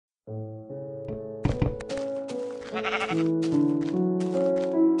Hey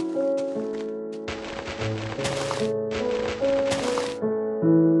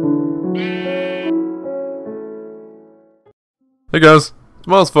guys, it's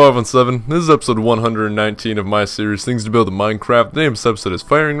Miles517. This is episode 119 of my series, Things to Build in Minecraft. The name of this episode is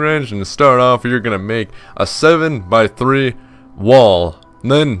Firing Range, and to start off, you're going to make a 7x3 wall.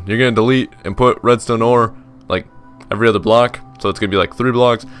 And then you're going to delete and put redstone ore, like, every other block. So it's going to be like 3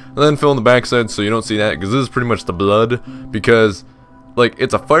 blocks. And then fill in the backside so you don't see that, because this is pretty much the blood. Because, like,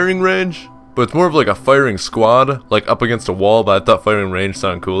 it's a firing range, but it's more of like a firing squad, like up against a wall. But I thought firing range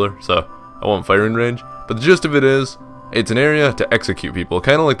sounded cooler, so I want firing range. But the gist of it is, it's an area to execute people,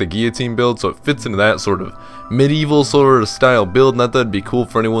 kind of like the guillotine build, so it fits into that sort of medieval sort of style build. Not that it'd be cool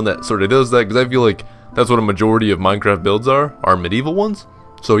for anyone that sort of does that, because I feel like that's what a majority of Minecraft builds are medieval ones.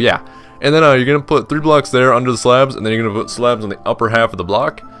 So yeah, and then you're going to put 3 blocks there under the slabs, and then you're going to put slabs on the upper half of the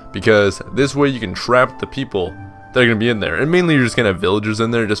block, because this way you can trap the people that are going to be in there. And mainly you're just going to have villagers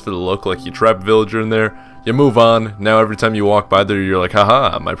in there just for the look, like you trap a villager in there, you move on, now every time you walk by there you're like,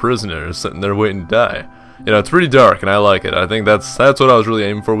 haha, my prisoner is sitting there waiting to die. You know, it's pretty dark, and I like it. I think that's what I was really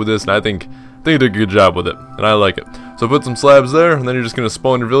aiming for with this, and I think they did a good job with it, and I like it. So put some slabs there, and then you're just going to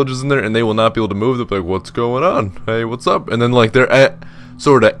spawn your villagers in there, and they will not be able to move. They'll be like, what's going on? Hey, what's up? And then, like, they're at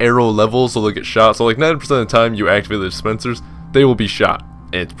sort of arrow level, so they'll get shot. So, like, 90% of the time you activate the dispensers, they will be shot.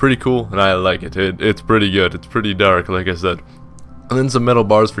 And it's pretty cool, and I like it. It's pretty good. It's pretty dark, like I said. And then some metal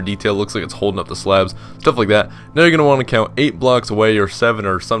bars for detail. Looks like it's holding up the slabs, stuff like that. Now you're going to want to count 8 blocks away, or 7,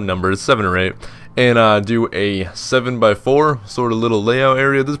 or some numbers, 7 or 8. And do a 7x4 sort of little layout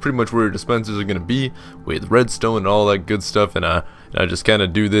area. This is pretty much where your dispensers are going to be, with redstone and all that good stuff. And I just kind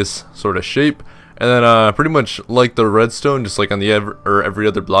of do this sort of shape. And then pretty much like the redstone, just like on the every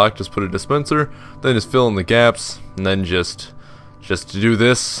other block, just put a dispenser. Then just fill in the gaps, and then just do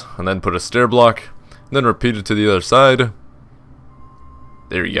this, and then put a stair block, and then repeat it to the other side.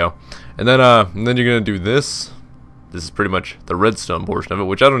 There you go. And then you're going to do this. This is pretty much the redstone portion of it,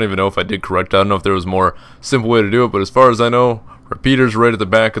 which I don't even know if I did correct. I don't know if there was a more simple way to do it, but as far as I know, repeaters right at the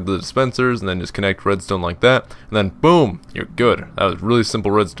back of the dispensers, and then just connect redstone like that, and then boom, you're good. That was really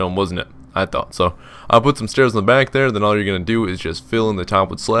simple redstone, wasn't it? I thought so. I'll put some stairs in the back there, then all you're going to do is just fill in the top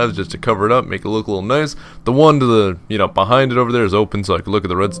with slabs just to cover it up, make it look a little nice. The one to the, behind it over there is open, so I could look at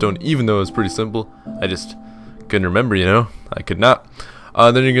the redstone, even though it's pretty simple. I just couldn't remember, I could not.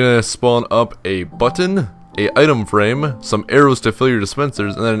 Then you're going to spawn up a button, a item frame, some arrows to fill your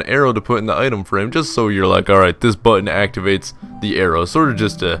dispensers, and then an arrow to put in the item frame, just so you're like, alright, this button activates the arrow, sort of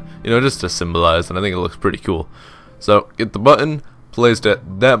just to, just to symbolize, and I think it looks pretty cool. So, get the button placed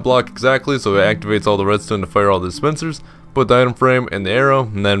at that block exactly, so it activates all the redstone to fire all the dispensers, put the item frame and the arrow,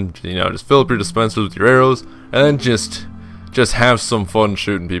 and then, just fill up your dispensers with your arrows, and then just have some fun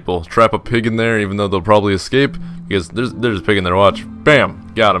shooting people. Trap a pig in there, even though they'll probably escape, because there's a pig in there, watch.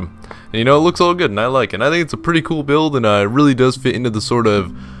 Bam! Got him. And it looks all good, and I like it. And I think it's a pretty cool build, and it really does fit into the sort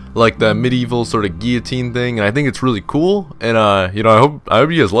of, like, the medieval sort of guillotine thing, and I think it's really cool. And, I hope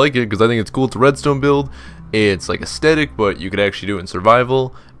you guys like it, because I think it's cool. It's a redstone build. It's, like, aesthetic, but you could actually do it in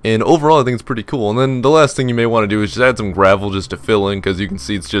survival. And overall, I think it's pretty cool. And then the last thing you may want to do is just add some gravel just to fill in, because you can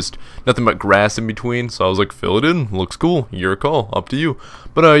see it's just nothing but grass in between. So I was like, fill it in. Looks cool. Your call. Up to you.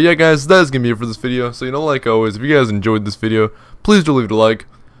 But yeah, guys, that is going to be it for this video. So, like always, if you guys enjoyed this video, please do leave it a like.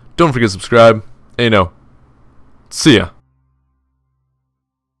 Don't forget to subscribe. And, see ya.